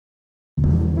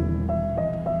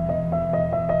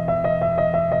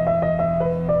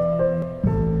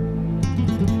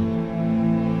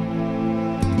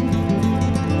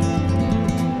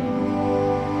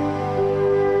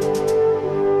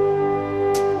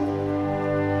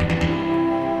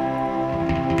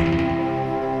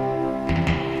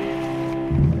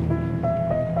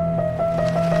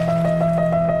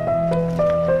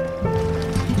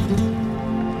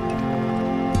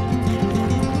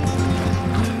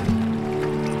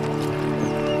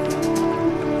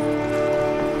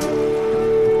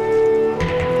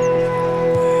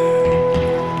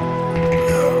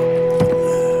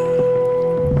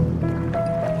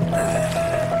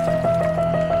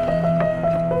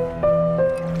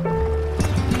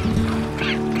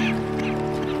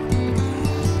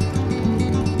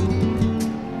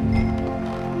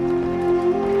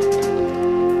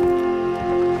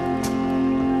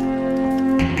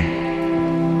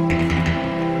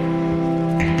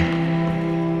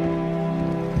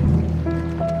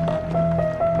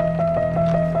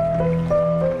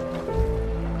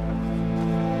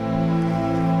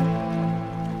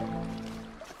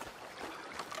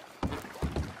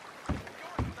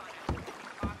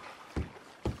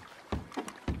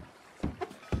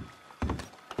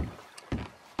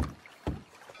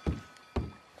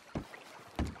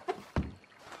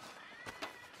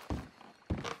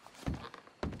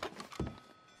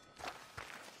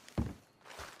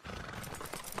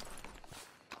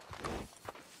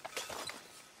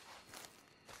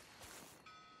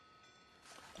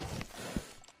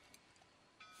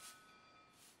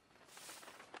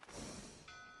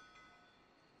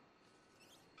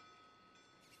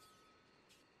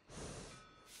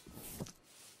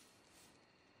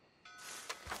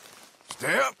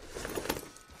Step.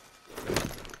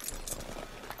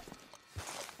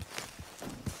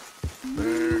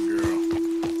 There, girl.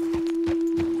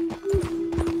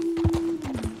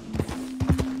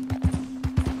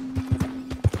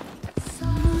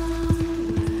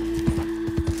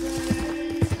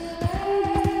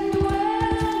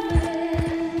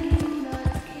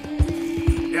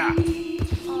 Yeah.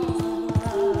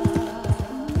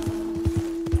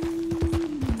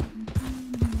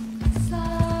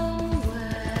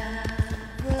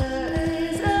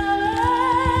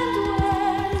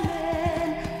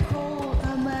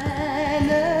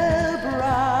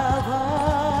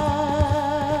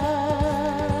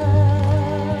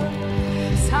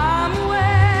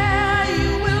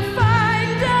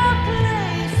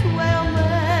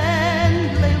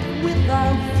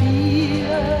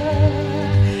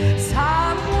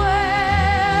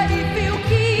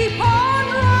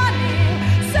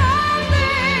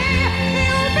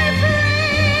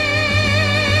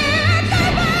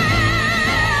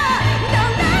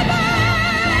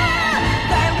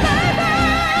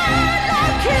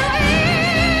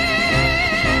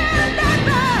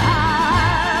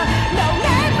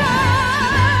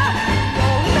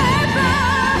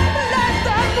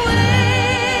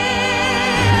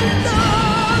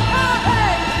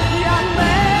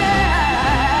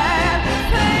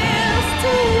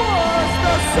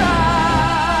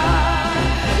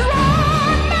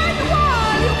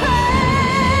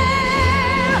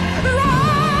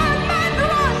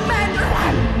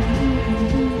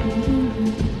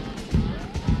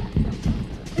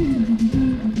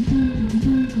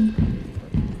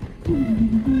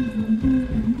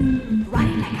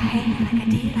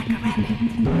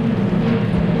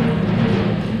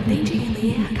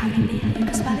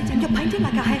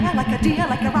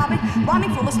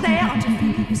 Running for the snare until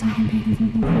fear is happy.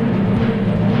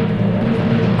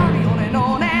 Hurry on and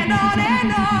on and on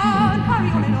and on. Hurry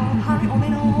on and on, hurry on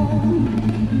and on.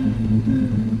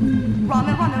 Run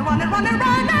and run and run and run and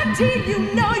run until you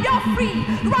know you're free.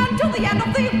 Run to the end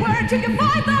of the world till you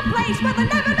find the place where they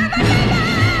never, never, never.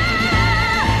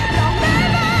 They'll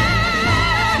never,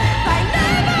 they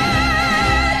never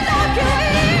lock you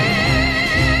in.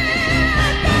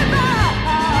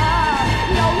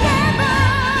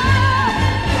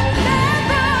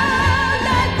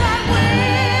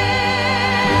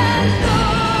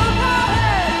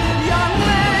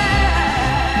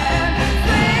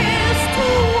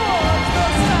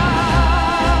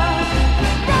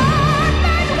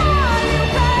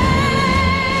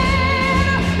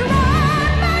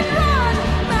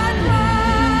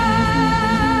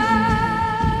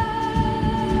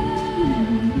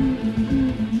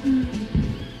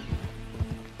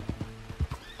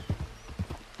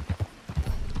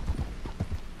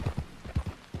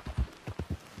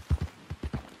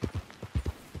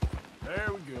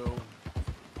 There we go.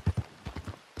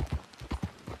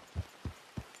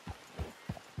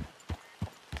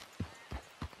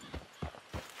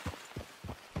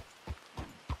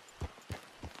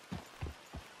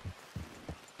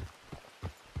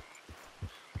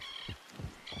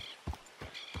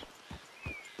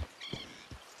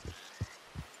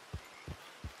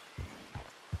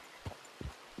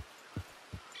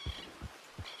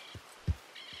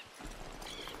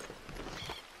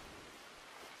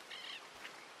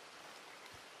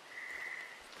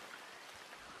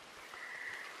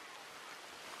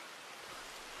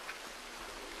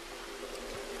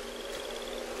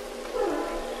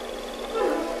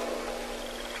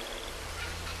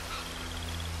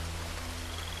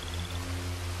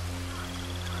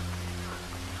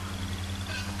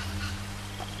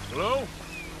 Hello?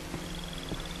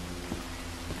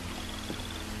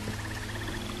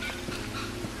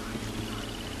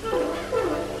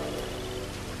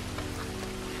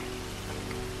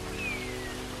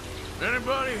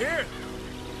 Anybody here?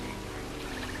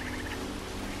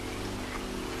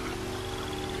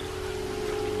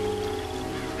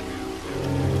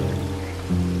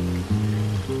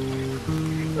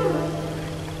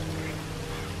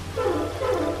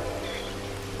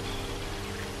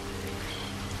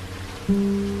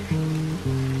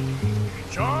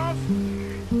 Charles?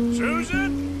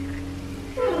 Susan?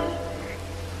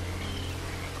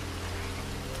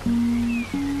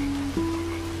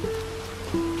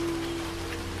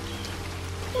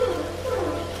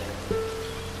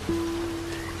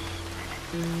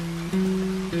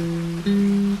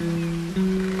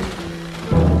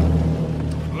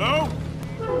 Hello?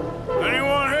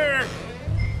 Anyone here?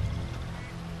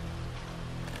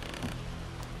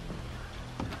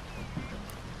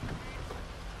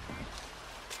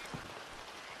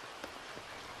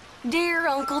 Dear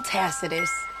Uncle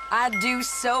Tacitus, I do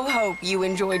so hope you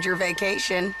enjoyed your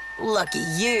vacation. Lucky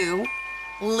you,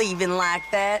 leaving like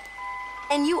that.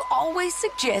 And you always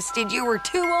suggested you were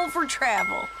too old for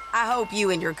travel. I hope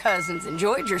you and your cousins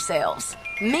enjoyed yourselves.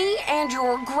 Me and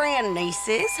your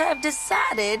grandnieces have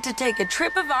decided to take a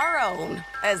trip of our own,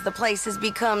 as the place has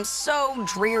become so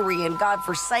dreary and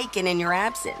godforsaken in your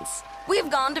absence. We've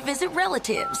gone to visit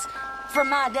relatives. From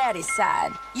my daddy's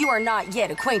side, you are not yet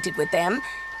acquainted with them,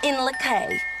 in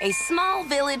Linde, a small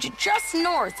village just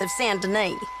north of Saint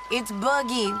Denis. It's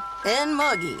buggy and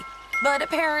muggy, but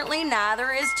apparently neither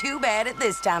is too bad at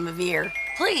this time of year.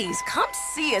 Please come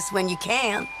see us when you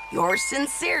can. Yours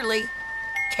sincerely,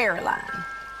 Caroline.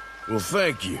 Well,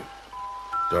 thank you,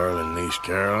 darling niece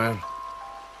Caroline.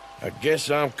 I guess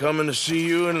I'm coming to see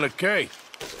you in Linde.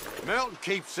 Milton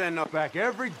keeps sending us back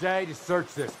every day to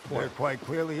search this place. There quite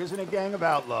clearly isn't a gang of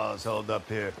outlaws holed up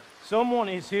here. Someone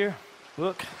is here.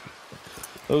 Look,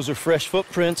 those are fresh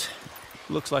footprints.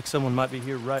 Looks like someone might be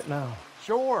here right now.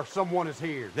 Sure, someone is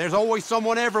here. There's always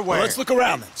someone everywhere. Well, let's look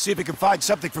around then, see if we can find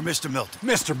something for Mr. Milton.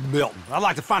 Mr. Milton, I'd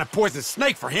like to find a poisonous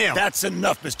snake for him. That's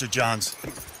enough, Mr. Johns.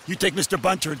 You take Mr.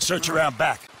 Bunter and search around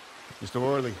back. Mr.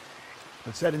 Worley,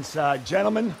 let's head inside.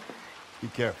 Gentlemen, be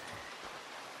careful.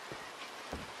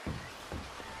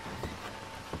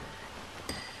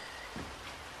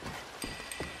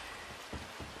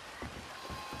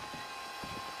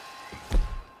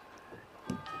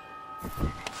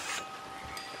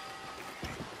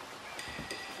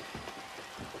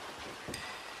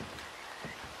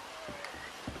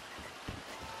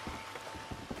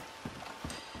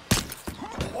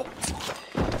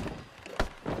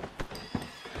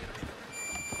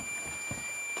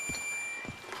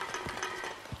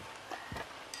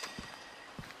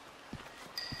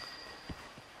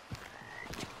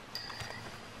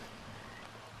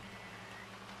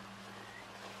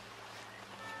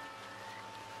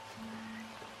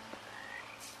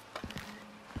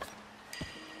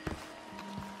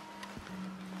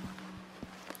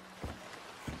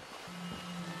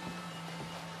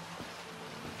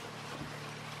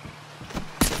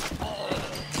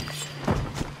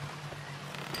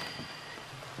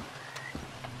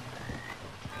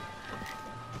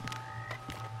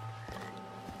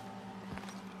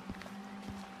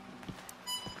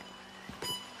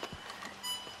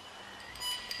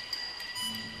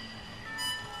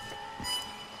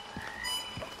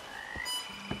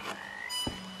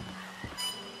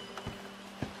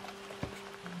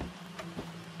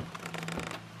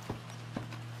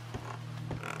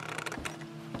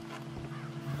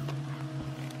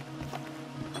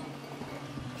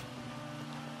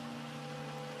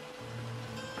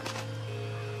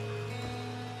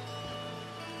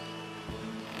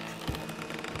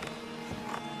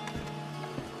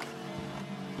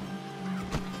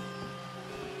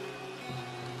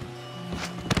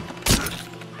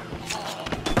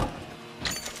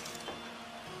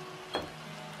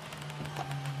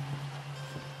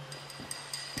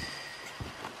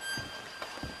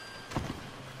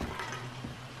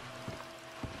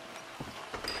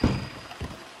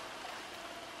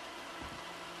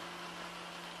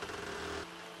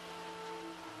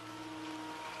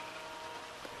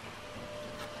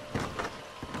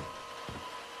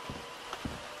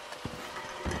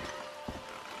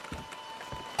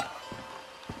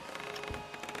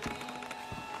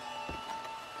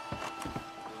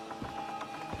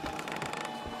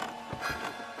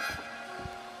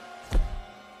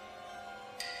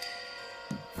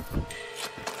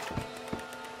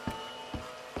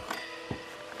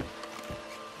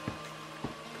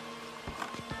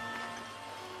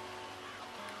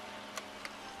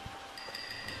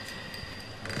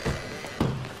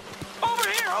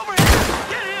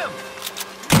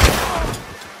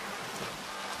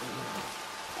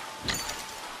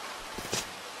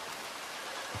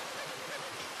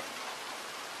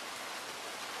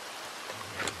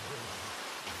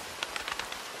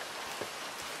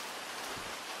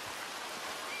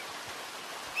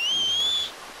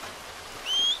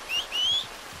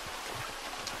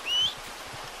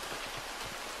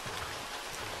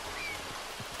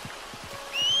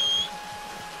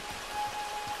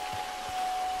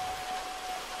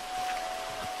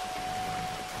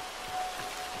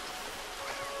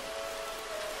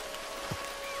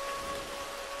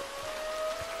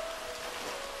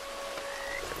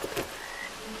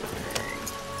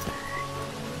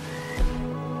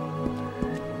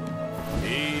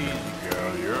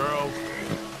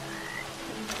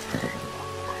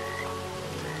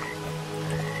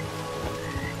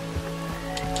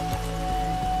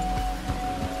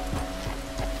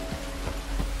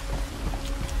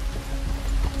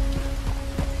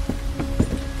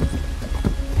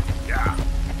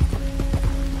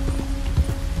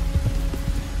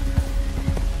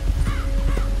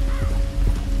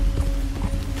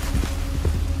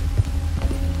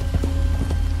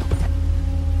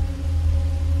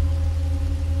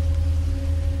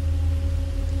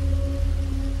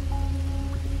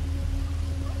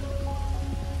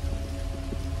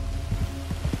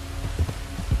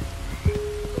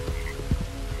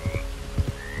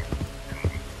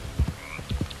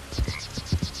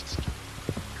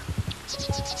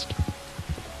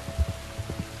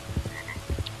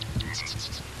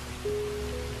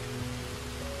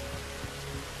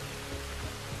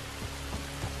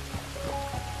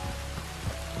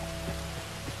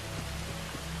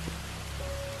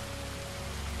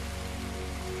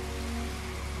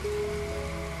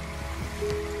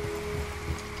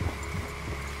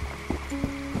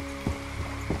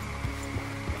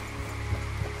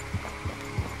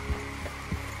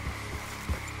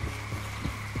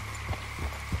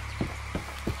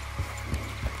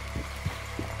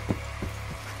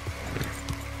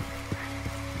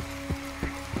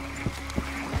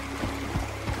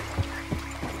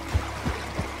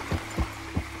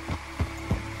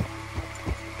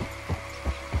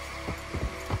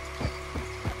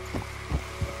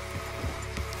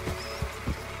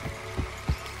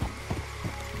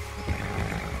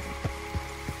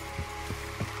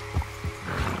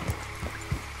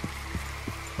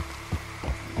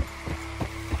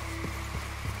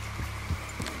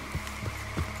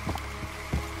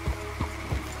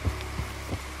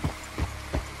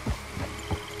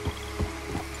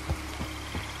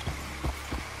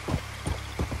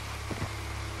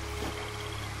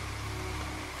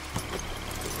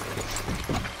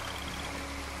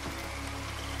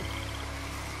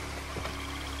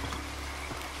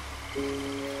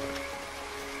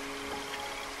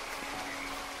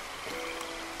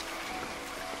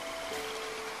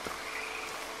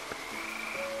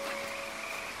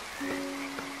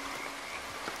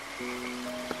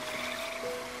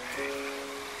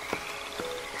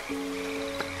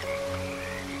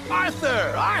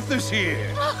 Arthur! Arthur's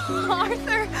here! Oh,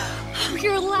 Arthur! Oh,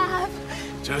 you're alive.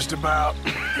 Just about.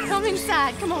 Come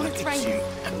inside. Come on, it's raining.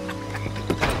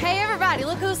 Hey, everybody,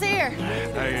 look who's here.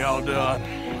 How y'all doing?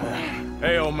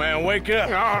 Hey, old man, wake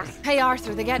up. Hey,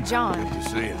 Arthur, they got John. Good to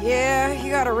see you. Yeah, he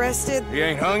got arrested. He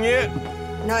ain't hung yet?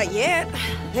 Not yet.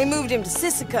 They moved him to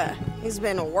Sisika. He's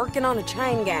been working on a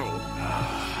chain gang.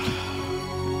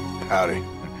 Howdy.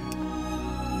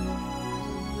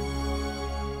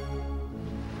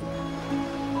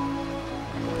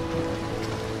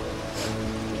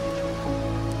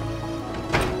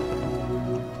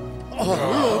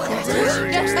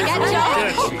 Yes, they got John.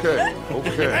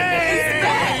 Okay.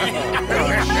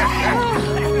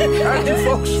 How'd you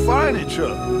folks find each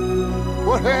other?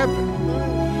 What happened?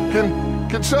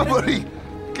 Can somebody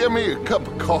give me a cup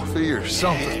of coffee or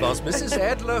something? It was Mrs.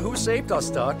 Adler who saved us,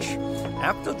 Dutch.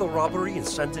 After the robbery in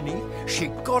Saint-Denis, she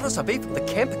got us away from the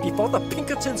camp before the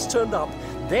Pinkertons turned up.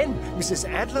 Then Mrs.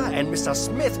 Adler and Mr.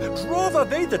 Smith drove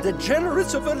away the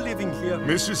degenerates who were living here.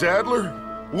 Mrs. Adler,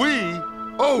 we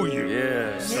owe you.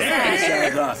 Yes.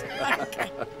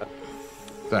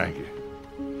 Thank you.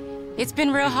 It's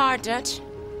been real hard, Dutch.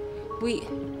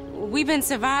 We've been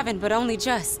surviving, but only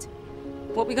just.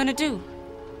 What we gonna do?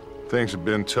 Things have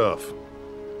been tough.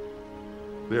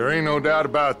 There ain't no doubt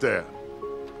about that.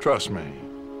 Trust me.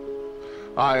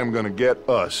 I am gonna get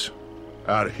us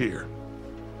out of here.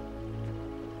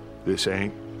 This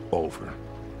ain't over.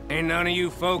 Ain't none of you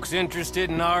folks interested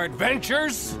in our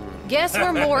adventures? Guess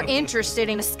we're more interested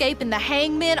in escaping the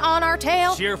hangmen on our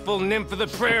tail. Cheerful nymph of the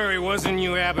prairie, wasn't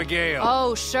you, Abigail?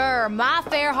 Oh, sure. My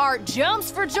fair heart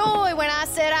jumps for joy when I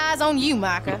set eyes on you,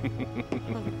 Micah.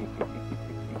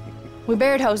 We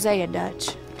buried Hosea,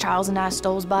 Dutch. Charles and I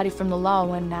stole his body from the law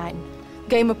one night and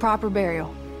gave him a proper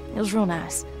burial. It was real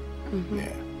nice.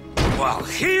 Yeah. Well,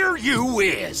 here you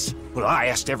is. Well, I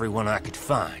asked everyone I could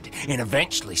find, and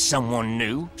eventually someone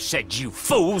new said you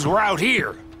fools were out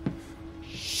here.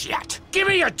 Shit. Give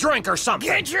me a drink or something.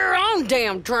 Get your own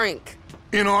damn drink.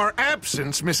 In our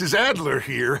absence, Mrs. Adler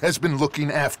here has been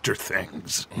looking after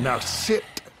things. Now sit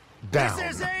down.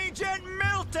 This is Agent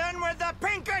Milton with the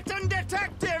Pinkerton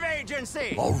Detective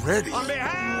Agency. Already? On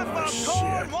behalf of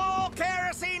Cornwall,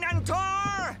 Kerosene, and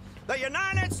Tar, the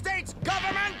United States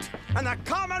government, and the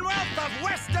Commonwealth of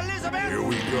West Elizabeth. Here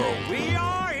we go. We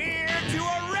are here to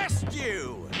arrest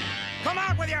you. Come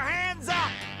out with your hands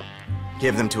up.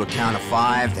 Give them to a count of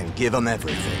 5, then give them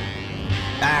everything.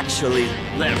 Actually,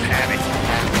 let them have it.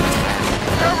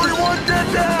 Everyone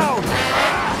get down!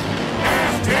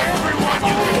 After everyone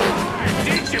you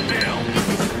did you, Bill?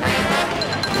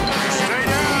 Stay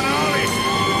down, Ollie.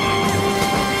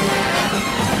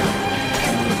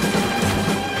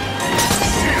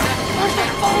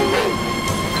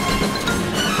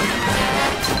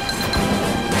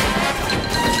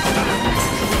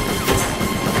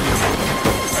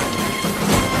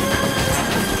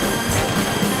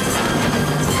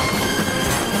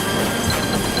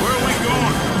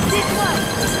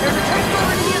 There's a tank bar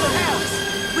in the other house.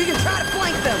 We can try to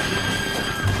flank them.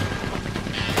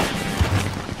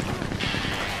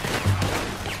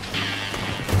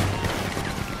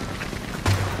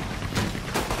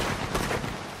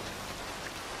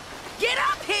 Get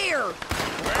up here!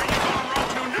 Where are you going to run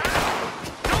to now?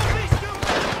 Don't be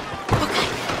stupid! Okay,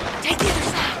 take the other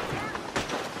side.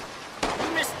 You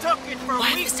mistook it for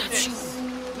Why weakness. stop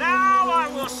shooting? Now I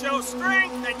will show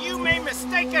strength, and you may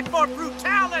mistake it for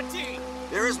brutality.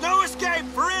 There is no escape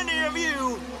for any of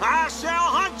you. I shall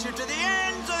hunt you to the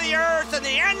ends of the earth and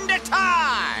the end of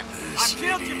time. I've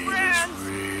killed your friends.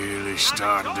 Really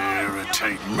starting to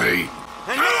irritate me.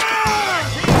 And you are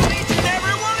each and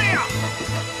every one of you.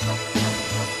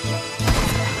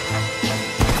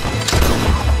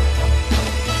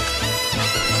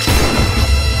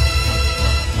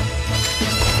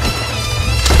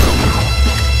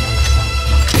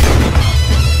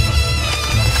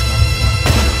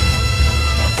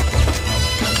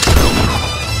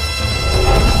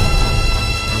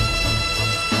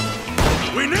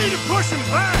 We need to push him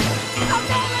back!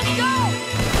 Okay, let's go!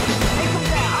 Take them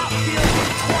down. I'll kill you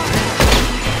twice.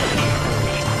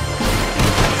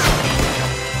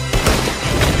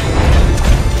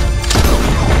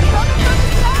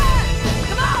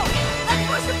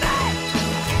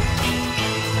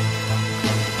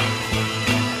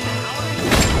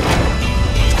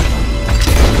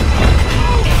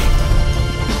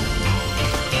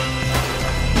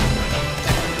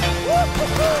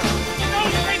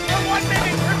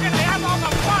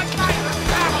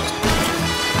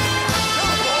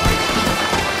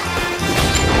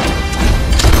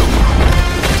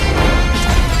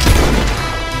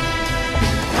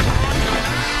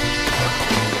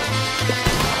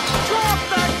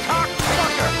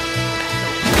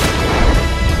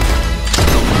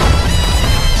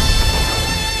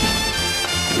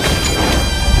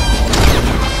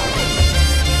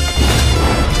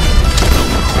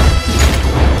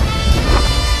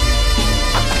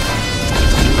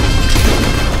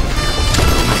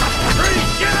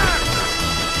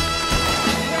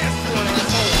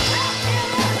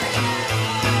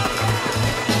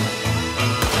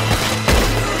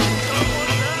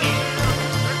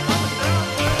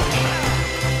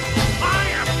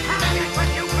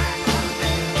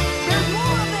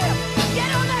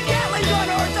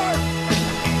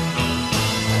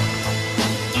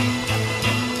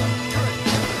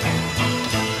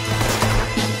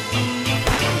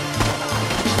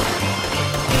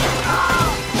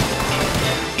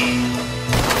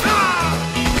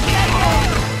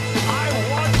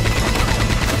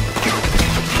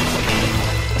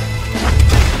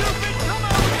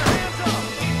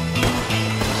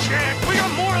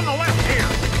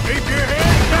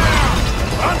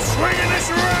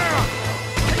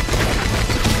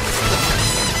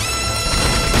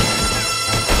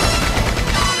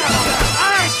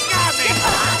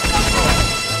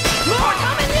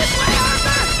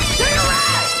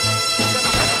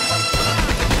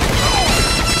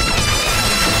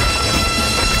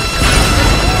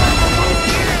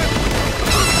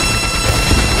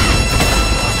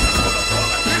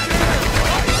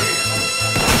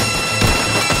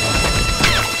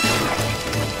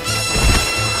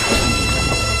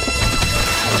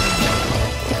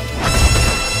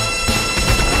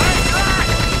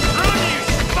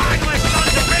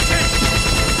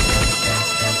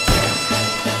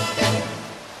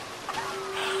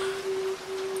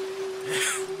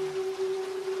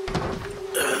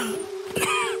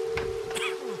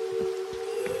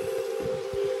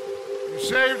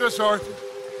 saved us, Arthur.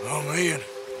 Oh, me and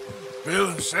Bill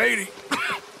and Shady.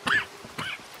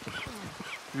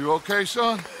 You okay,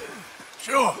 son?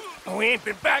 Sure. We ain't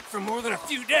been back for more than a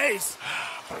few days.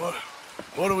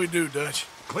 What do we do, Dutch?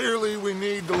 Clearly, we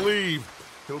need to leave.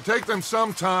 It'll take them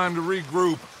some time to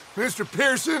regroup. Mr.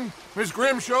 Pearson, Miss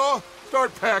Grimshaw,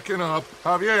 start packing up.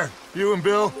 Javier, you and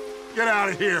Bill, get out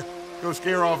of here. Go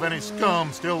scare off any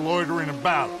scum still loitering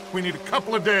about. We need a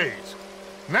couple of days.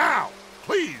 Now!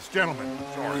 Please, gentlemen.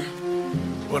 Sorry.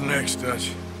 What next,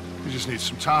 Dutch? We just need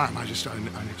some time. I need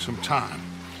some time.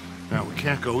 Now, we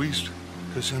can't go east,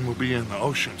 because then we'll be in the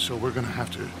ocean, so we're gonna have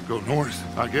to go north,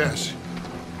 I guess.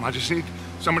 I just need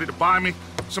somebody to buy me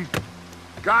some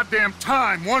goddamn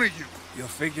time, one of you. You'll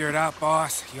figure it out,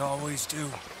 boss. You always do.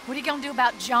 What are you gonna do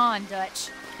about John, Dutch?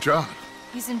 John?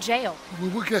 He's in jail.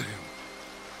 We'll get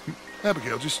him.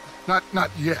 Abigail, just not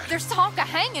yet. There's talk of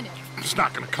hanging him. It's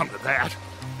not gonna come to that.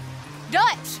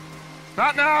 Dutch!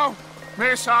 Not now,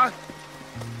 Miss. Not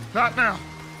now.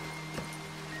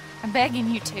 I'm begging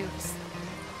you to.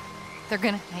 They're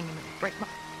gonna hang him. Break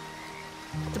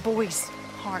the boy's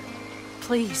heart.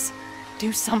 Please,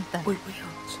 do something. We will.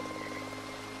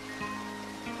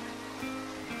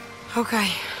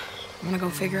 Okay. I'm gonna go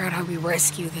figure out how we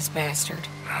rescue this bastard.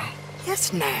 Now?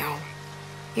 Yes, now.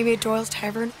 Meet me at Doyle's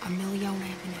Tavern on Million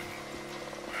Avenue.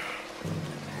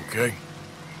 Okay.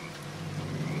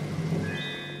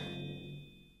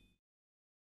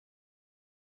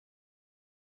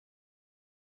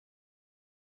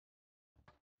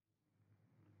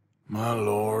 My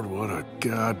lord, what a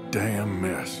goddamn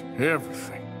mess.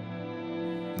 Everything.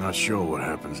 Not sure what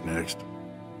happens next.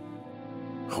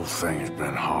 The whole thing has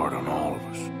been hard on all of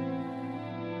us.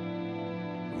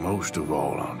 Most of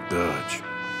all on Dutch,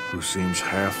 who seems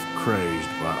half crazed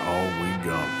by all we've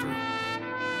gone through.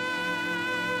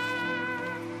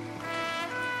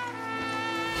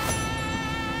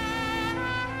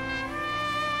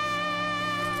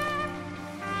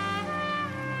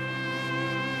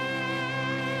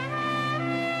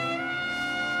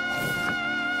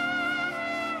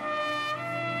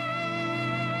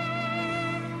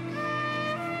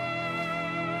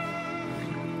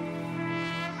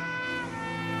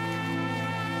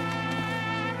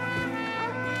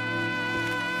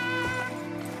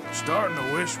 Starting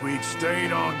to wish we'd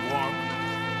stayed on Guam.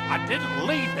 I didn't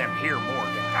leave them here,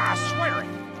 Morgan. I swear it.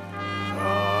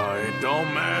 It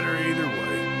don't matter either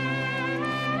way.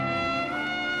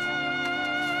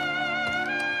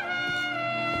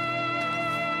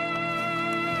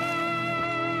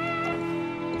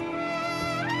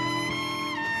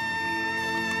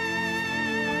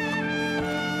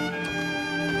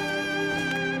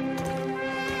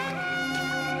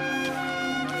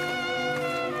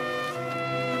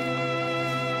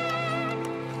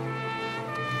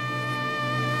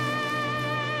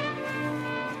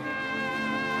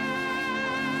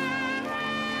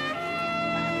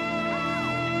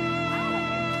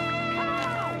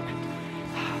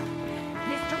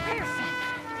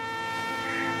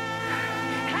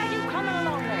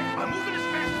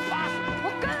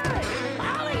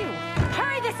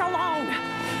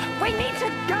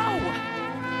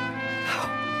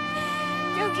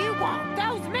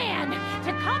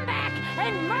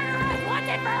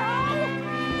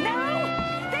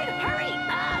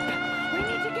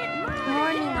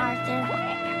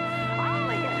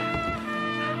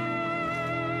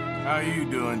 How you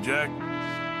doing, Jack?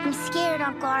 I'm scared,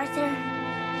 Uncle Arthur.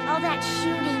 All that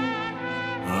shooting.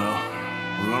 Well,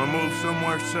 we're gonna move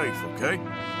somewhere safe, okay?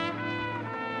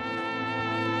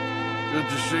 Good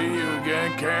to see you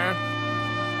again, Karen.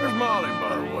 Where's Molly,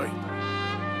 by the way?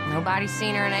 Nobody's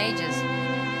seen her in ages.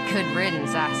 Good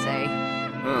riddance, I say.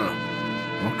 Huh.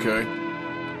 Okay.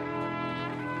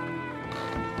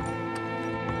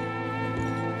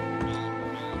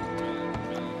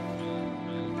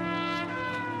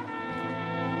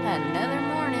 Another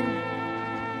morning.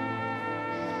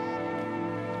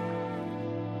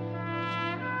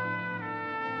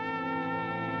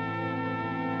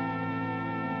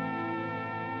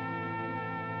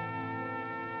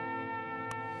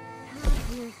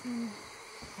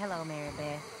 Hello, Mary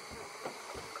Beth.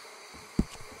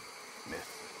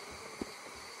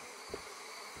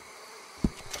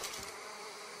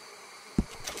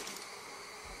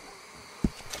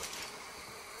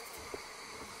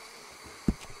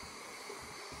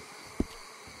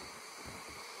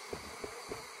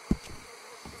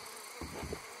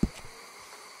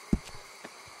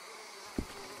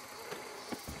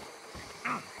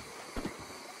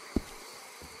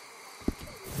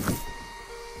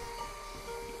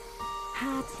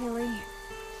 Hi, Tilly.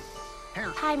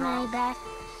 Hi, Mary Beth.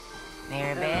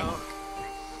 Mary Beth.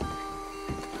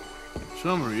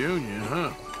 Some reunion,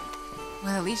 huh?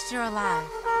 Well, at least you're alive.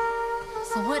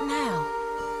 So what now?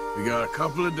 We got a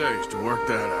couple of days to work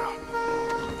that out.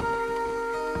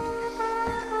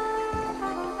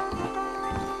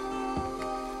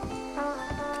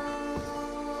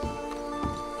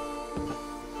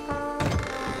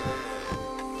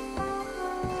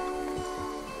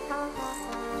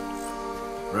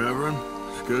 Reverend,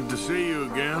 it's good to see you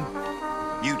again.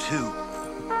 You too.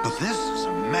 But this is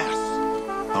a mess.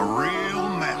 A real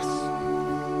mess.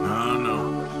 I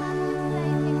know.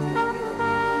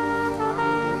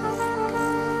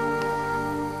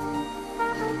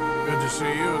 Good to see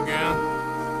you again.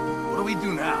 What do we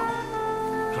do now?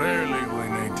 Clearly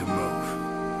we need to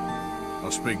move.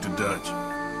 I'll speak to Dutch.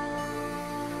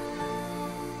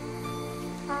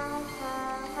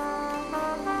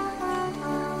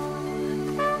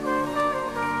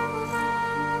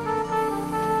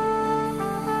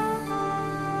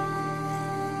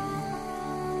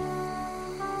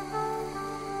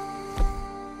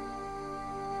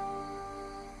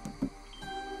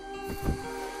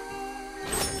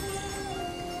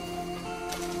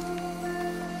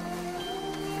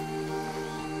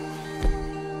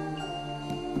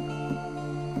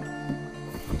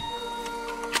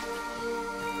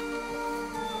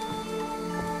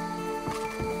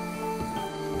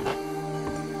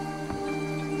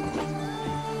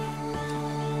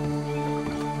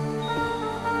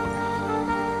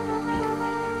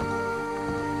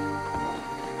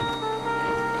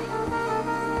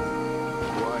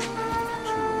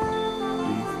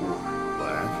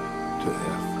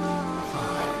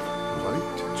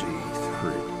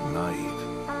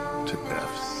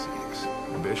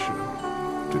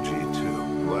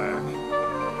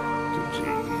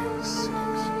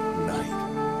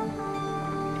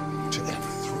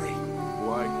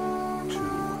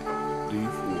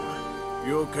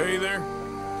 Okay there?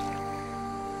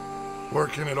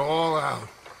 Working it all out.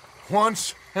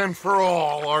 Once and for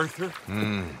all, Arthur.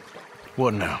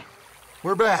 What now?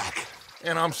 We're back,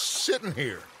 and I'm sitting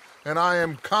here, and I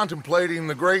am contemplating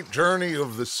the great journey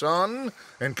of the sun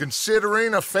and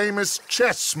considering a famous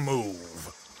chess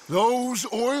move. Those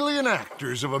oily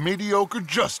enactors of a mediocre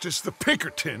justice, the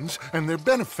Pinkertons, and their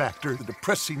benefactor, the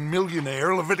depressing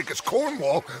millionaire Leviticus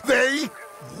Cornwall, they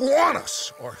want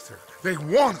us, Arthur. They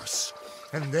want us.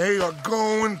 And they are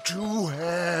going to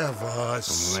have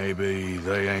us. Maybe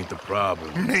they ain't the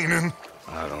problem. Meaning?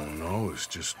 I don't know. It's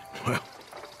just, well,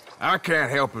 I can't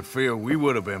help but feel we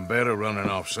would have been better running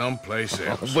off someplace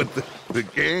else. But the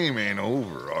game ain't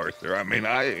over, Arthur. I mean,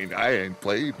 I ain't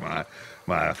played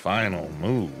my final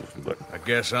move, but I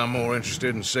guess I'm more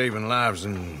interested in saving lives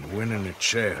than winning at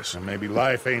chess. And maybe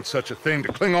life ain't such a thing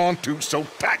to cling on to so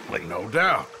tightly. No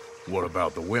doubt. What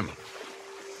about the women?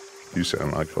 You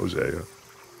sound like Hosea.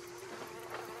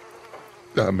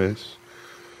 I miss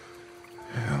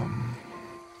him.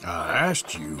 I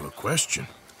asked you a question.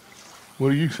 What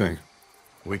do you think?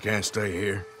 We can't stay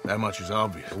here. That much is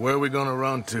obvious. Where are we gonna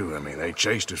run to? I mean, they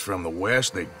chased us from the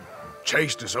west. They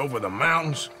chased us over the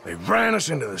mountains. They ran us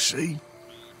into the sea.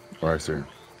 Arthur,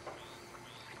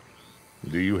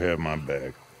 do you have my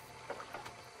back?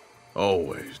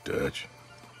 Always, Dutch.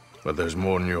 But there's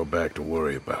more than your back to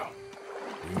worry about.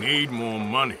 We need more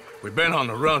money. We've been on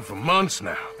the run for months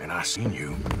now, and I seen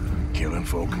you killing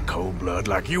folk in cold blood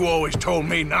like you always told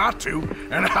me not to.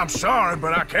 And I'm sorry,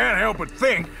 but I can't help but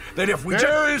think that if we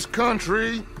There is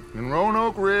country in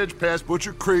Roanoke Ridge past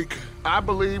Butcher Creek I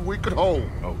believe we could hold.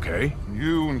 Okay.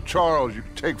 You and Charles, you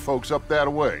could take folks up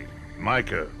that way.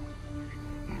 Micah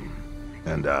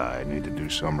and I need to do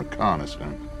some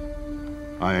reconnaissance.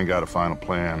 I ain't got a final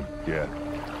plan yet.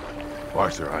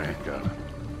 Arthur, I ain't got it.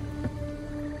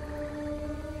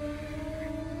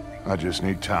 I just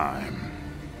need time.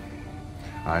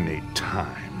 I need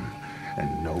time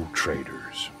and no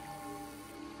traitors.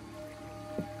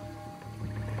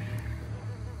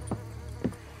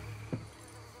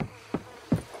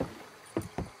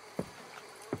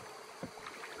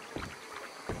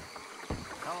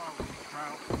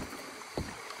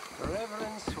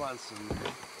 Reverend Swanson.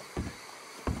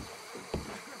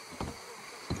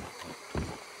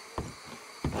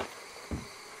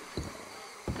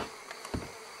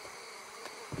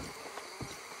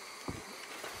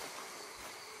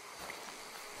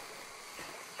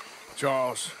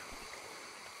 Charles,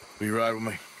 will you ride with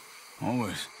me?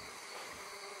 Always.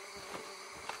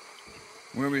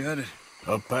 Where are we headed?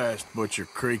 Up past Butcher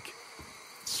Creek.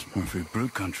 It's perfect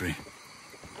brute country.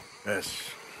 That's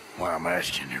why I'm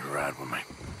asking you to ride with me.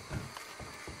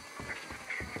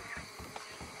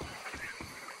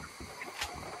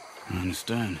 I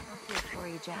understand. I'll do it for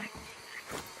you, Jack.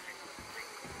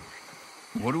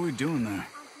 What are we doing there?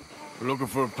 We're looking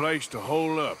for a place to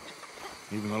hole up.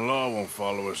 Even the law won't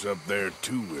follow us up there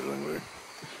too willingly.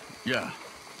 Yeah.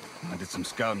 I did some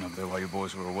scouting up there while you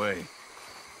boys were away.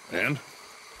 And?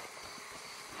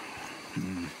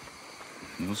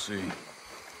 You'll see.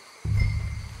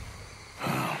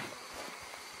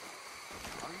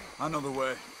 I know the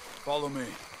way. Follow me.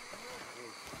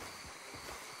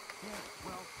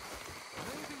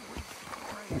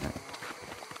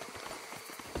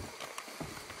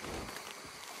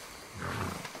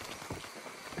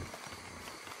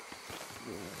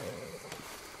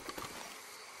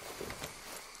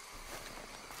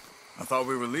 I thought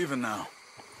we were leaving now.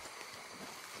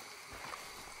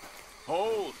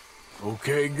 Hold!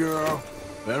 Okay, girl.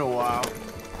 Been a while.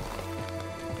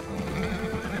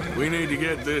 We need to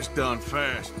get this done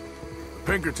fast. The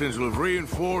Pinkertons will have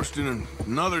reinforced in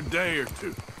another day or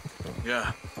two.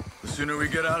 Yeah. The sooner we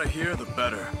get out of here, the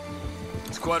better.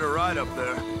 It's quite a ride up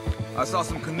there. I saw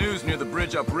some canoes near the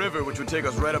bridge upriver, which would take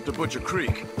us right up to Butcher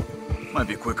Creek. Might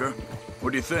be quicker.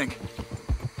 What do you think?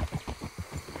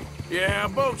 Yeah, a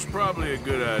boat's probably a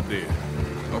good idea.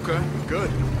 Okay, good.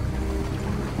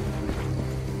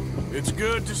 It's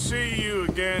good to see you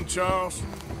again, Charles.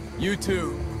 You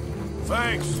too.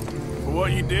 Thanks for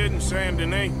what you did in Saint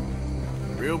Denis.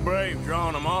 Real brave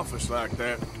drawing them off us like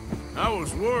that. I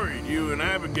was worried you and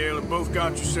Abigail had both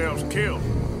got yourselves killed.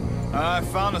 I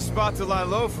found a spot to lie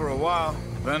low for a while,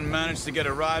 then managed to get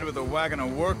a ride with a wagon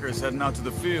of workers heading out to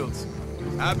the fields.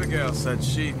 Abigail said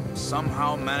she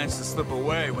somehow managed to slip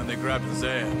away when they grabbed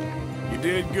Isaiah. You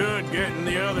did good getting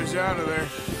the others out of there.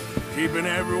 Keeping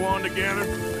everyone together.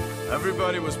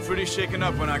 Everybody was pretty shaken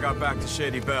up when I got back to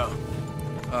Shady Belle.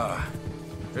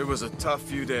 It was a tough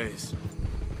few days.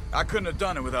 I couldn't have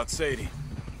done it without Shady.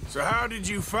 So how did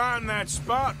you find that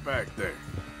spot back there?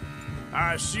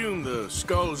 I assume the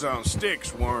skulls on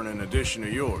sticks weren't an addition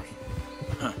of yours.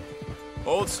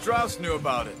 Old Strauss knew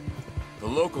about it. The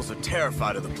locals are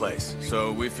terrified of the place,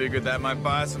 so we figured that might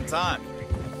buy us some time.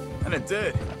 And it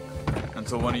did.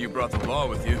 Until one of you brought the law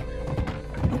with you.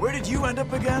 And where did you end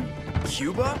up again?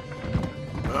 Cuba?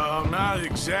 Oh, not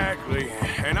exactly.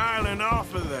 An island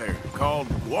off of there, called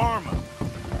Warma.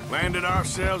 Landed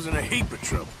ourselves in a heap of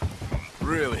trouble.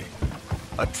 Really?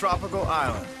 A tropical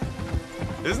island?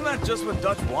 Isn't that just what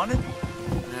Dutch wanted?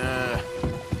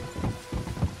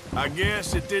 I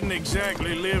guess it didn't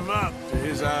exactly live up to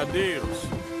his ideals.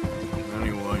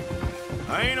 Anyway,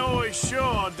 I ain't always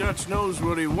sure Dutch knows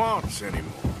what he wants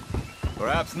anymore.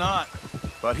 Perhaps not,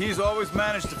 but he's always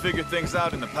managed to figure things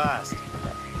out in the past.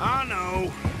 I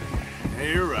know.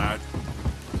 Yeah, you're right.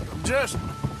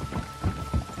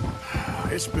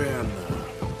 It's been...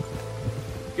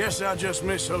 Guess I just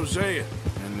miss Hosea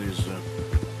and his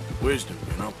wisdom,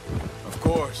 you know? Of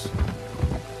course.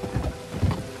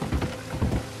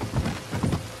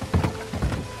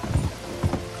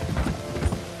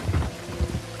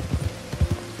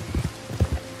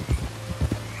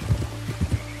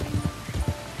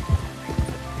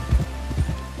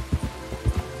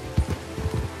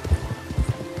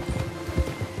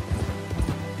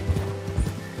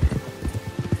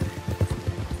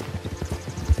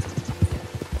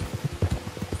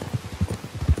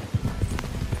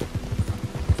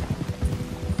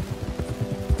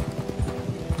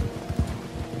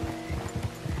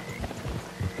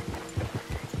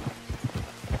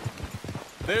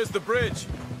 There's the bridge.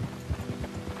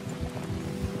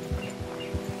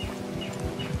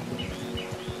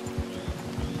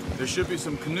 There should be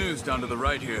some canoes down to the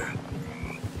right here.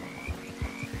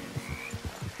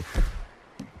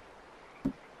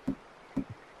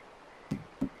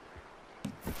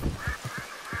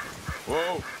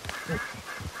 Whoa.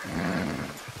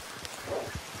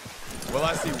 Well,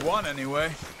 I see one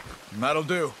anyway. That'll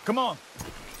do. Come on.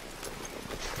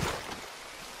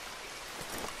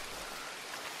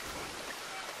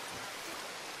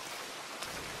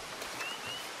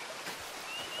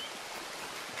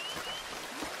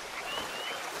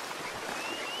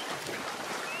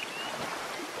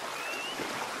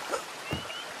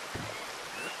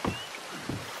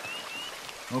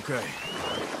 Okay,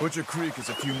 Butcher Creek is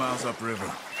a few miles upriver.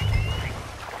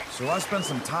 So I spent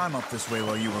some time up this way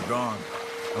while you were gone.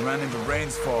 I ran into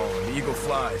Rains Fall and the Eagle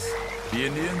Flies. The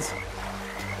Indians?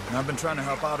 And I've been trying to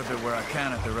help out a bit where I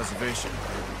can at their reservation.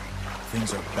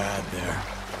 Things are bad there.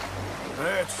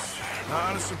 That's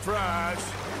not a surprise.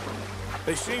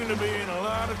 They seem to be in a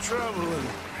lot of trouble and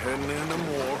heading into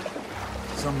more.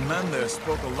 Some men there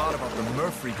spoke a lot about the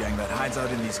Murphy gang that hides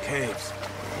out in these caves.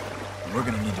 And we're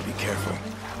gonna need to be careful.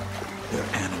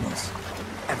 They're animals.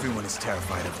 Everyone is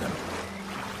terrified of them.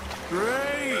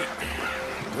 Great!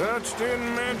 Dutch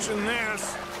didn't mention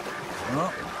this.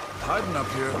 Well, hiding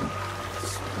up here,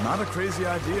 it's not a crazy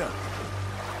idea.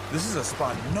 This is a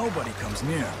spot nobody comes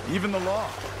near, even the law.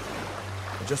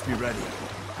 But just be ready.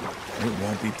 It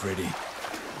won't be pretty.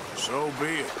 So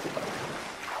be it.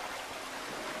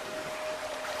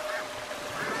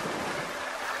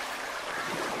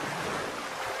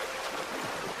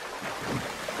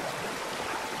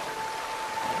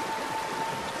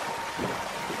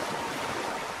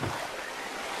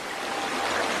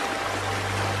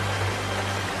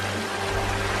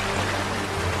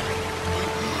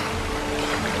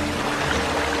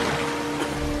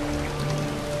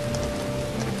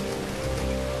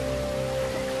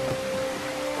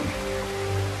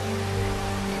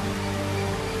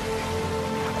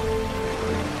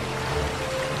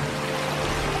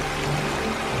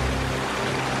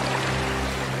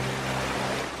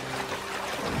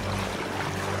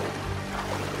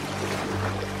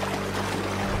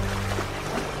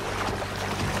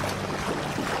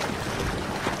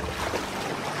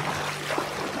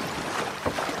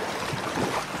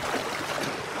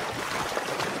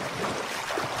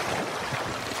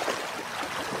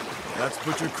 That's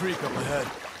Butcher Creek up ahead.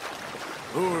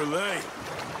 Who are they?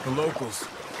 The locals.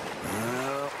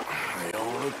 Well, they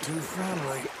don't look too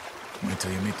friendly. Wait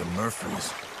till you meet the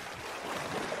Murphys.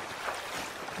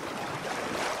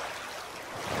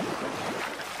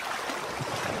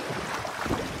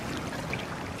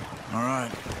 All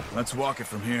right, let's walk it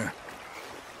from here.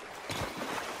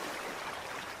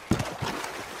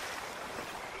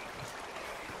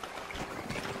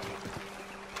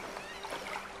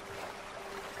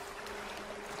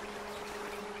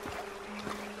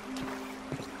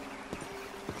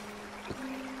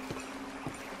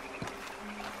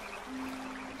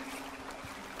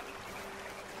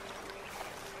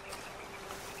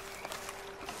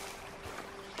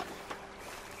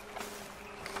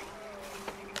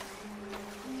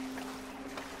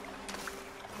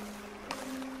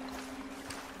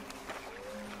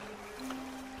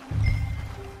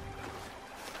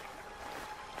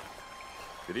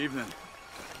 Good evening.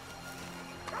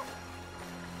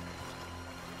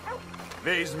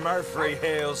 These Murphy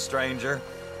Hills, stranger.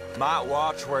 Might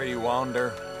watch where you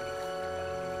wander.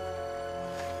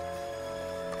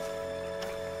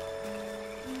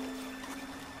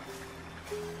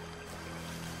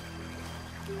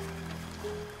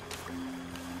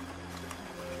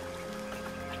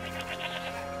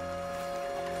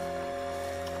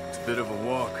 It's a bit of a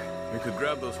walk. You could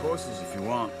grab those horses if you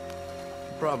want.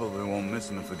 Probably won't miss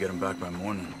them if we get them back by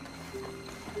morning.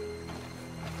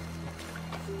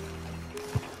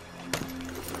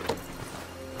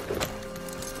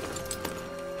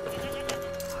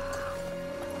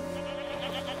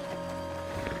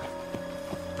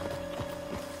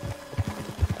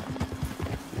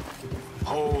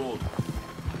 Hold.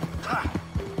 Ha!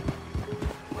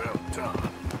 Well done.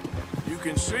 You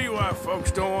can see why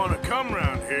folks don't want to come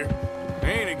around here.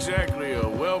 Ain't exactly a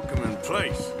welcoming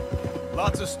place.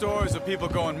 Lots of stories of people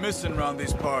going missing around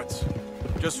these parts.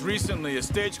 Just recently, a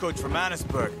stagecoach from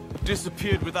Annisburg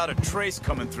disappeared without a trace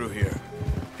coming through here.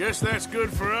 Guess that's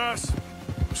good for us.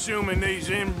 Assuming these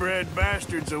inbred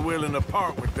bastards are willing to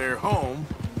part with their home,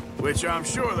 which I'm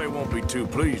sure they won't be too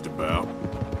pleased about.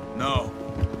 No.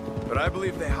 But I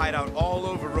believe they hide out all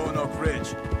over Roanoke Ridge.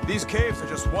 These caves are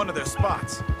just one of their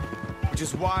spots. Which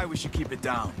is why we should keep it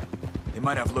down. They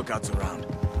might have lookouts around.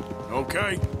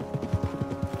 Okay.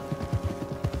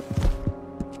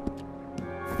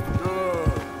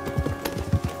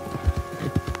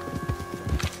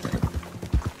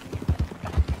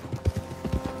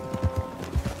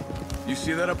 You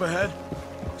see that up ahead?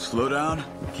 Slow down,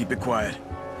 keep it quiet.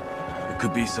 It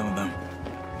could be some of them.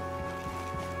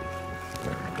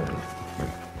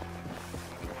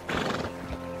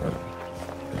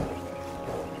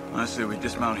 I say we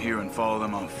dismount here and follow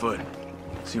them on foot.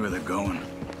 See where they're going.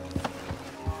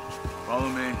 Follow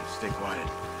me, stay quiet.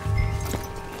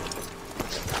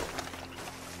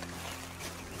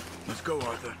 Let's go,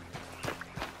 Arthur.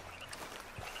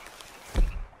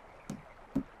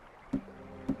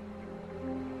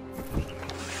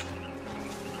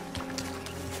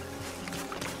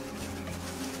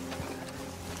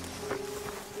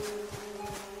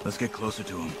 Let's get closer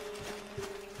to him.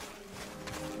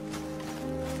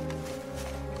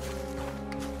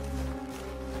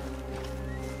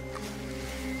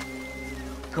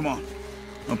 Come on,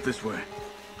 up this way.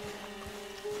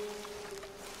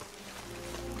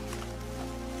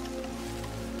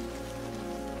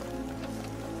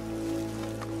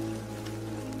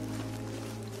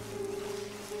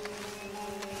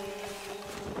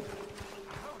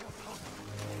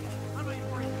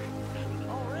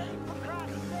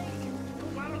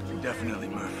 Definitely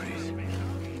Murphy's.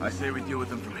 I say we deal with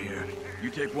them from here. You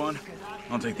take one,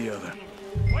 I'll take the other.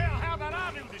 Well, how about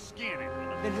I do the skinning?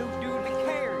 Then who'll do the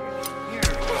carrying?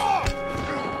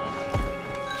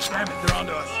 Damn it, they're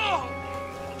onto us.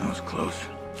 That was close.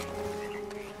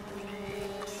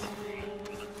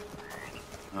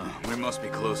 We must be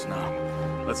close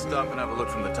now. Let's stop and have a look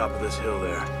from the top of this hill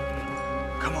there.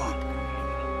 Come on.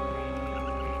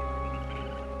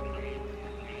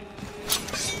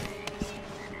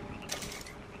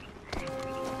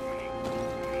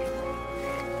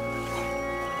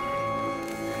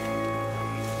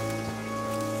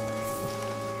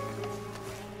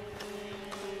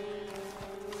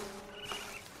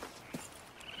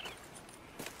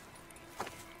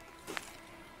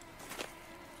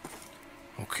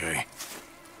 Okay.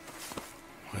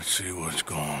 Let's see what's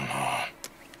going on.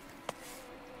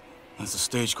 That's the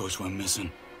stagecoach we're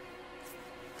missing.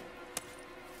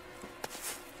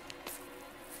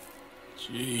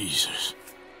 Jesus.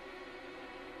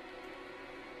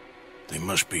 They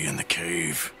must be in the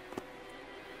cave.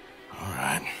 All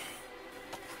right.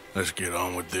 Let's get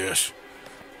on with this.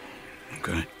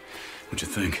 Okay. What'd you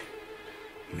think?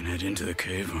 We can head into the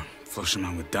cave or flush them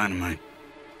out with dynamite.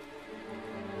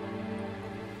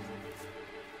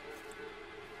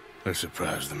 Let's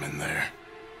surprise them in there.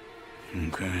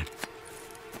 Okay.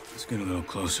 Let's get a little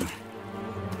closer.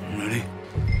 Ready?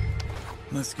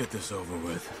 Let's get this over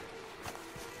with.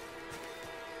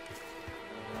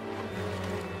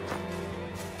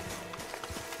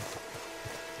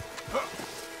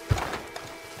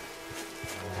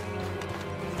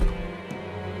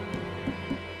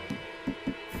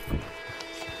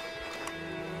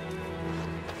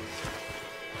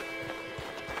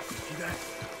 See that?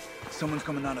 Someone's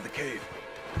coming out of the cave.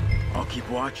 I'll keep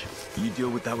watch. You deal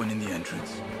with that one in the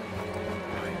entrance.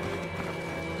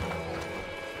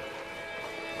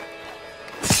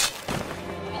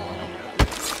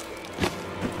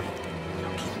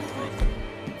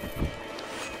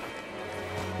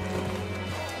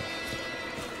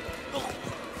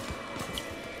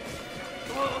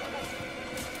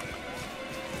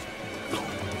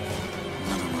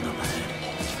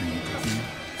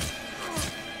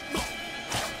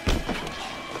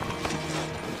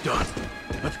 Done.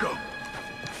 Let's go.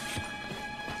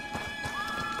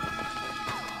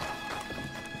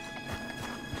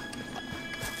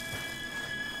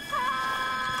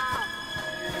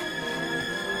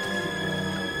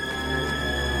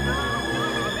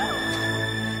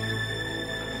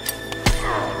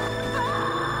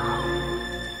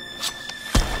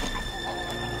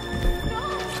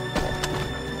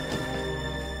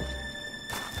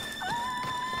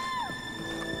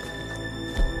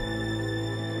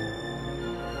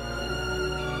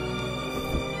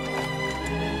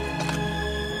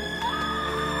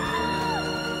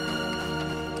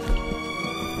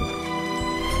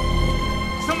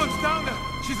 Someone's down there!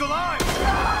 She's alive!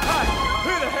 Hi! Who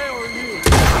the hell are you?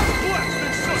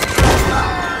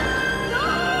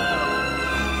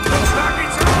 Looks like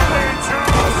it's all there,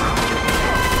 Charles!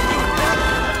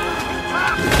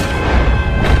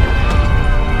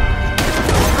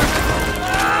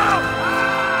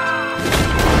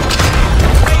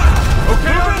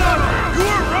 Okay, you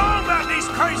were wrong about these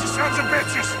crazy sons of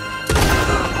bitches!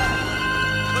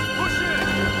 Let's push in!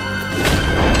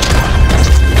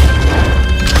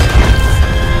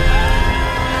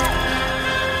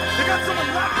 They got someone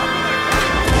locked up in there!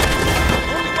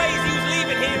 Only ways he's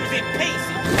leaving here is in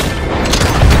pieces!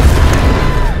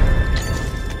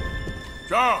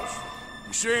 Charles,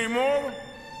 you see any more?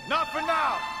 Not for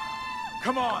now!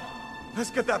 Come on!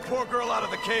 Let's get that poor girl out of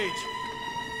the cage!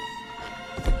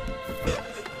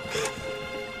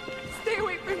 Stay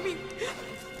away from me.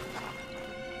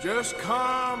 Just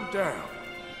calm down.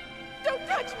 Don't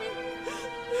touch me.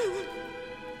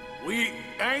 We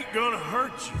ain't gonna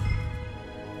hurt you.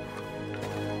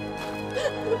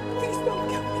 Please don't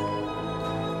kill me.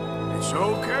 It's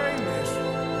okay, miss.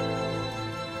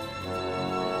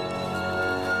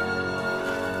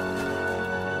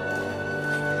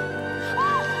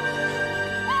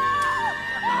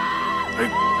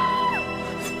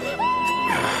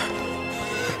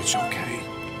 It's okay.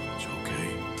 It's okay.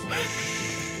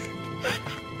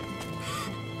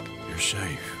 You're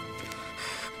safe.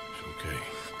 It's okay.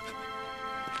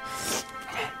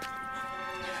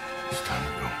 It's time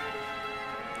to go.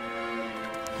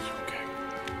 It's okay.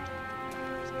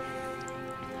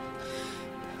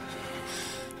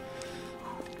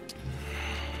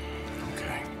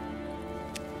 Okay.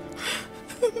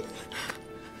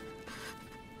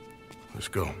 Let's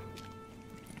go.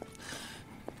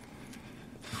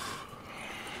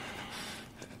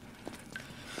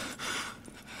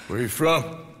 Where you from?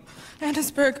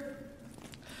 Annesburg.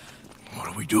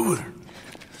 we do with her?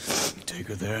 You take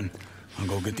her there and I'll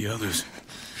go get the others.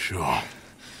 Sure.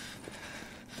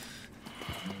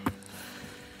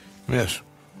 Miss,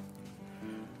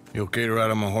 you okay to ride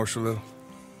on my horse a little?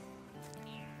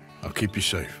 I'll keep you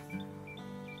safe.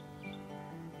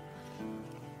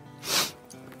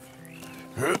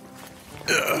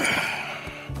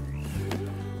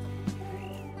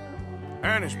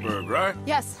 Annisburg, right?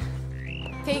 Yes.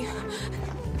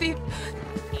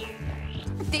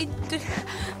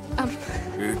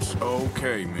 It's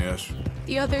okay, miss.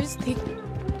 The others,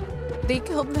 they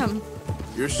killed them.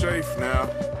 You're safe now.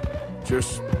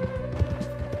 Just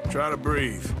try to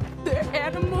breathe. They're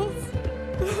animals.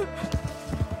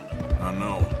 I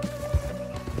know.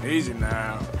 Easy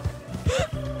now.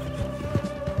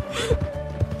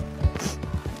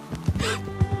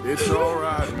 It's all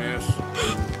right, miss.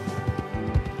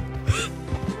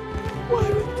 Why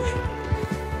would they?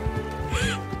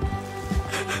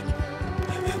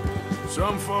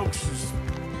 Some folks is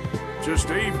just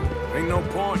evil. Ain't no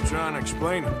point trying to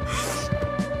explain it.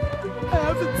 I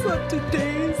haven't slept in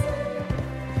days.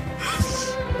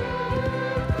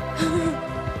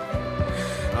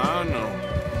 I know.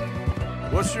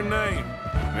 What's your name,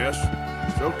 miss?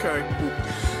 It's okay.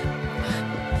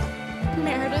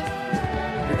 Meredith.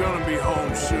 You're gonna be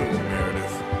home soon,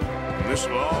 Meredith. And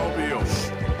this'll all be over.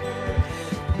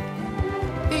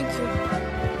 Thank you.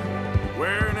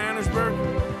 Where in Annisburg?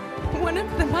 One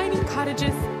of the mining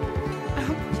cottages.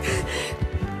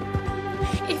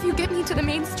 If you get me to the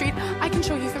main street, I can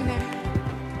show you from there.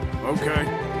 Okay.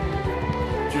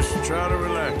 Just try to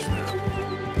relax now.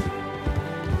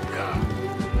 Yeah.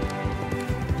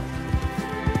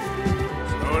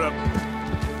 Slow it up.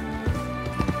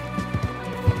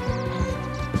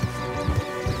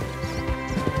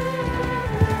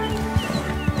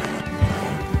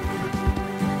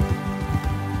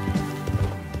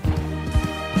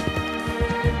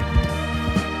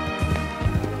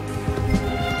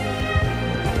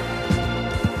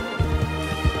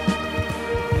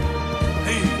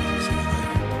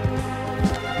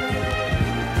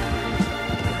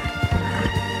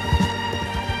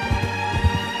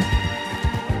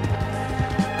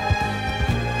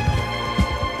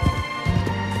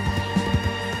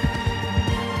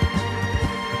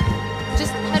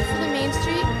 Just head for the main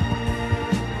street.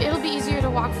 It'll be easier to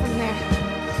walk from there.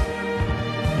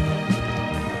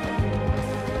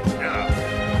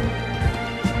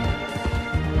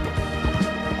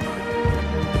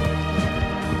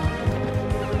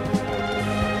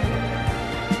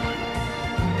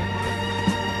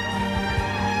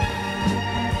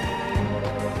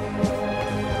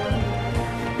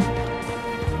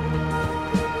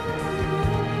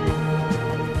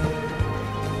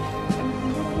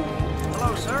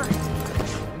 Hello, sir.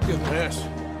 Good mess.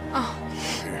 Oh.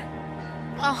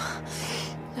 Oh.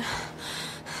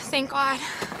 Thank God.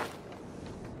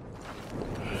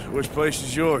 Which place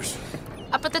is yours?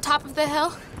 Up at the top of the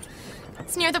hill.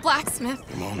 It's near the blacksmith.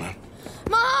 Come on, man.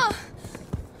 Ma!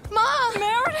 Ma!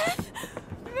 Meredith!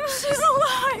 She's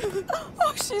alive!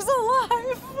 Oh, she's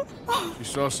alive! You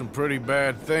saw some pretty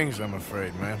bad things, I'm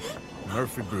afraid, man.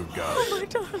 Murphy Brood got Oh, us. my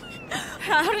darling.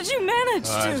 How did you manage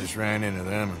I to? just ran into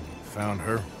them and found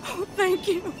her. Oh, thank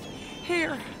you.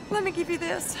 Here, let me give you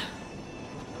this.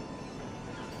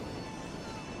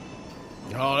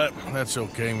 Oh, that's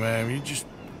okay, ma'am. You just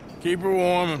keep her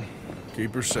warm and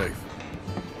keep her safe.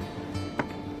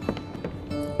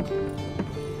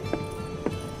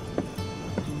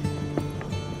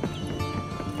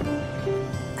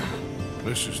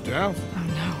 Mrs. Dowd? Oh,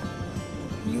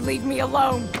 no. You leave me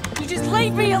alone. You just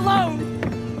leave me alone.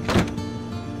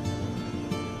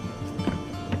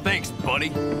 Thanks,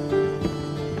 buddy.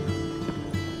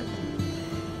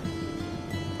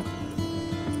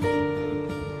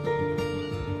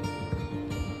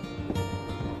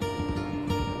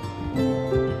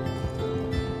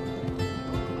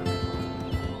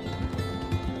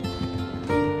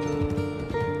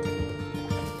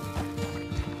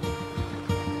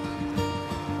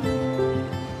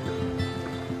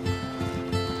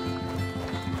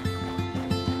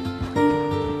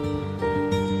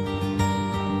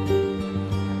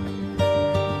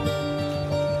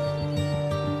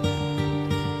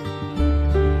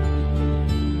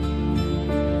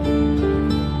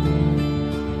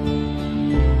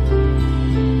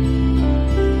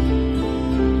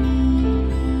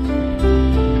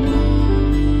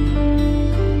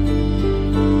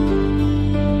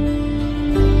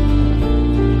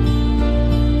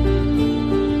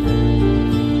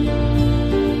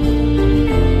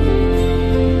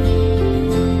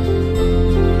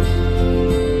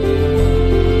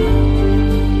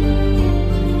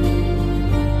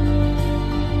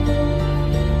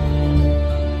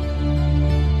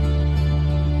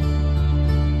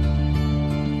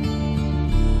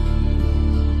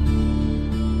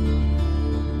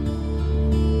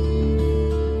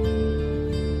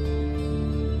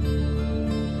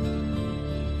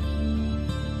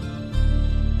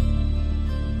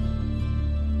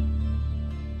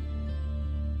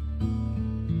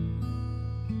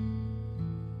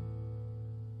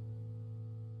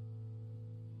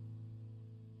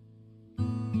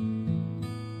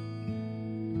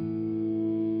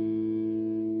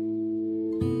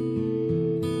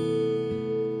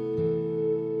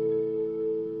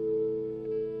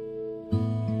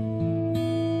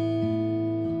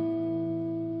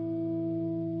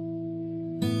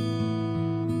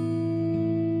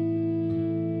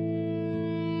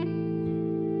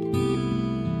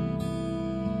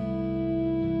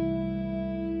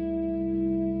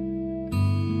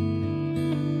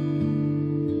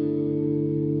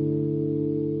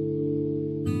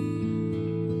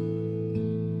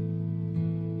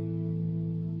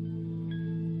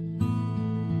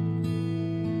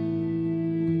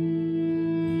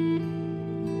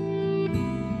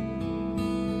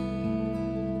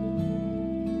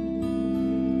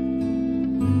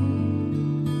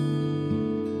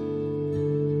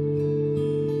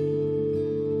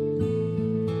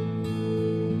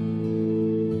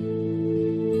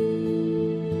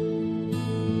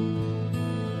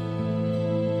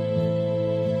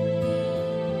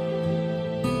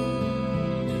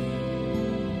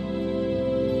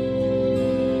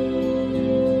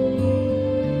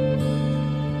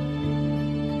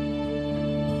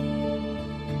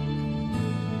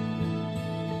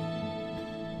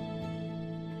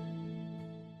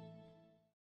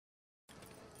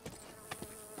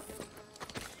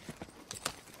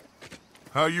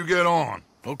 How you get on?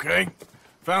 Okay.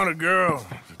 Found a girl.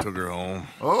 Took her home.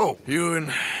 Oh. You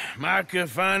and Micah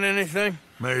find anything?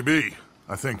 Maybe.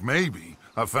 I think maybe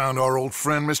I found our old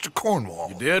friend, Mr. Cornwall.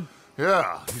 You did?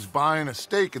 Yeah, he's buying a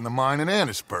stake in the mine in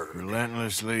Annisburg.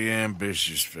 Relentlessly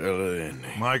ambitious fella, isn't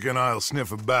he? Mike and I'll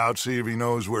sniff about, see if he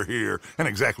knows we're here, and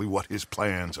exactly what his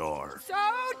plans are. So,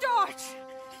 Dutch,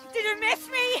 did you miss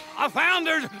me? I found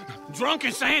her drunk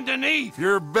in Saint Denis.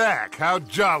 You're back. How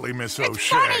jolly, Miss O'Shea. It's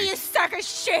funny, you sack of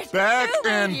shit. Back Who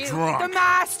and you? drunk. The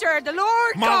Master, the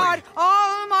Lord Molly. God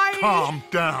Almighty. Calm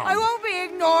down. I won't be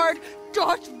ignored.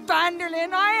 Dutch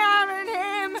Vanderlyn, I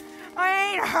am him.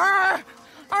 I ain't her.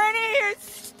 Or any of your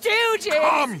stooges.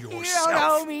 Calm You yourself.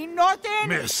 don't owe me nothing.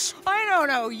 Miss. I don't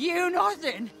owe you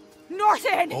nothing.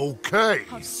 Nothing. Okay.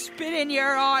 I'll spit in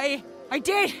your eye. I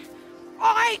did.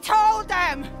 I told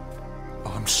them.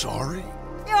 I'm sorry?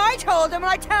 Yeah, I told them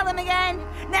and I tell them again.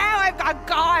 Now I've got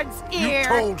God's ear. You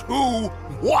told who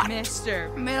what?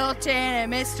 Mr. Milton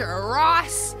and Mr.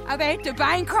 Ross about the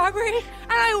bank robbery,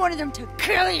 and I wanted them to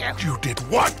kill you. You did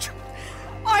what?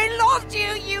 I loved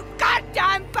you, you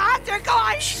goddamn bastard! Go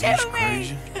on, shoot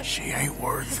Crazy. me! She ain't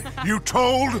worth it. You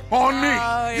told on me.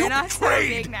 Oh, you're You not so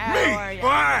betrayed big now, me. are you?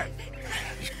 Why?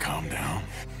 Just calm down.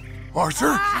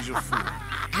 Arthur? She's a fool.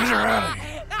 Get her out of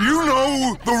here. You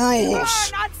know the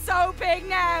rules. You're not so big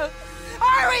now.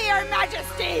 Are we, Your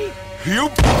Majesty? You...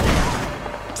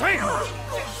 Damn!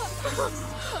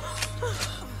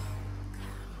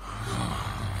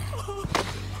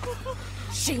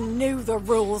 She knew the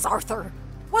rules, Arthur.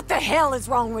 What the hell is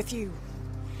wrong with you?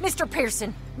 Mr.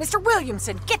 Pearson, Mr.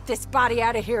 Williamson, get this body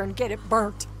out of here and get it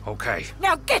burnt. Okay.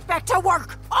 Now get back to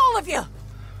work, all of you!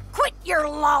 Quit your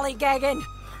lollygagging!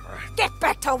 Get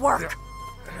back to work!